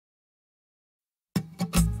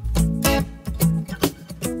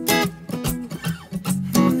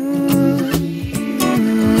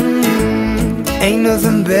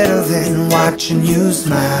nothing better than watching you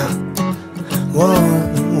smile. Whoa,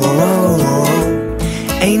 whoa, whoa, whoa.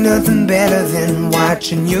 Ain't nothing better than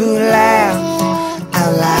watching you laugh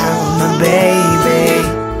out loud, my baby.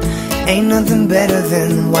 Ain't nothing better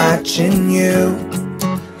than watching you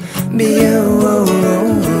be you.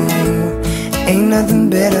 Ain't nothing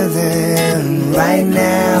better than right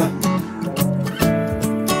now.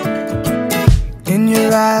 In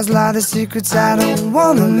your eyes lie the secrets I don't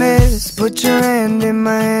wanna miss. Put your hand in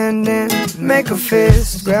my hand and make a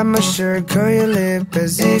fist. Grab my shirt, curl your lip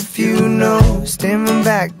as if you know. Staring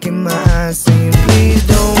back in my eyes saying please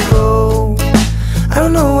don't go. I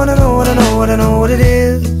don't know what I know, what I know, what I know what it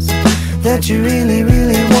is that you really,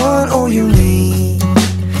 really want or you need.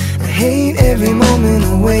 I hate every moment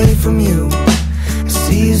away from you. I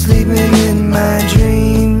see you sleeping in my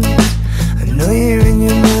dreams. I know you're in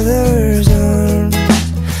your mother's arms.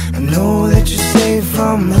 I know that you're safe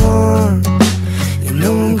from harm. You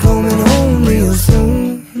know I'm coming home real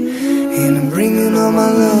soon, and I'm bringing all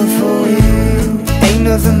my love for you. Ain't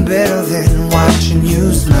nothing better than watching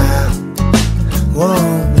you smile. Whoa,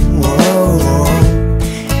 whoa, whoa.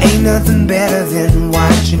 Ain't nothing better than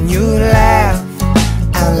watching you laugh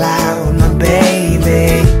out loud, my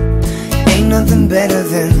baby. Ain't nothing better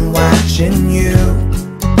than watching you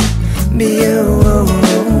be you.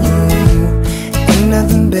 Ain't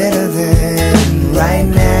nothing better than right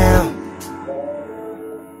now.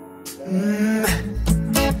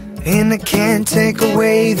 And I can't take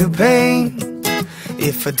away the pain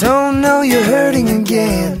if I don't know you're hurting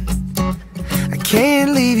again. I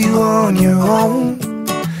can't leave you on your own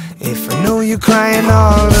if I know you're crying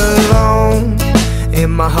all alone.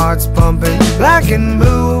 And my heart's pumping black and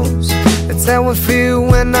blues. That's how I feel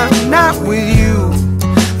when I'm not with you.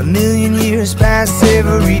 A million years pass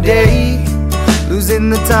every day, losing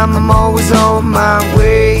the time, I'm always on my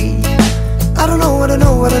way. I don't know what I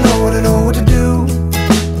know, what I know, what I know what to do.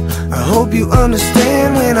 I hope you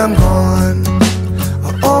understand when I'm gone.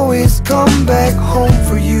 I'll always come back home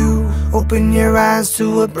for you. Open your eyes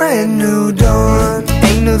to a brand new dawn.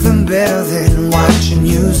 Ain't nothing better than watching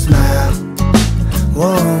you smile.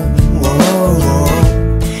 Whoa, whoa, whoa.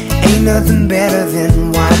 Ain't nothing better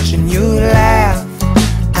than watching you laugh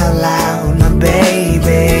out loud, my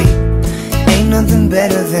baby. Ain't nothing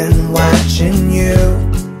better than watching you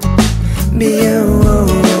be you.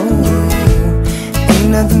 Ain't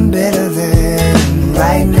nothing better than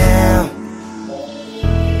right now.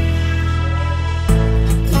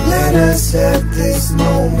 Let us have this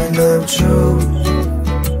moment of truth.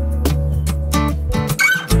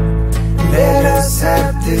 Let us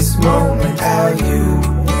have this moment our youth.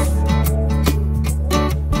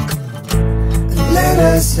 Let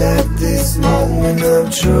us have this moment of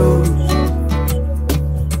truth.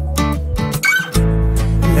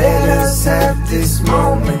 Let us have this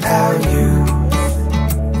moment our youth.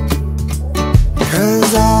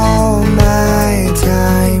 'Cause all my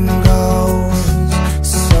time goes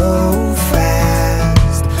so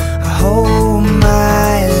fast. I hope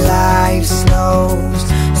my life slows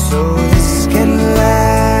so this can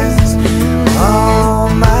last. All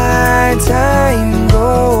my time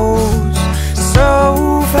goes so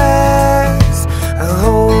fast. I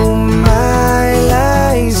hope my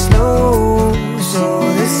life slows so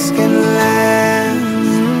this can last.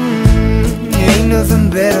 Ain't nothing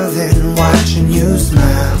better than watching you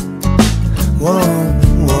smile. Whoa,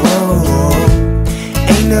 whoa, whoa.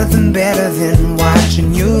 Ain't nothing better than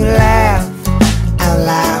watching you laugh out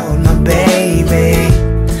loud, my baby.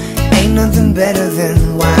 Ain't nothing better than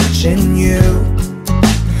watching you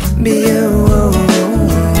be you.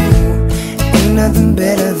 Ain't nothing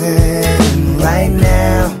better than right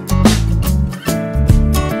now.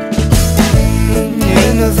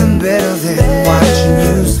 Ain't nothing better than watching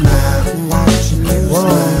you smile. Whoa,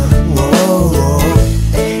 whoa, whoa.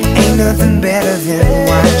 Ain't nothing better than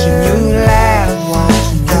watching you laugh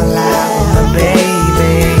out loud, my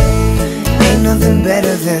baby. Ain't nothing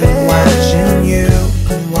better than watching you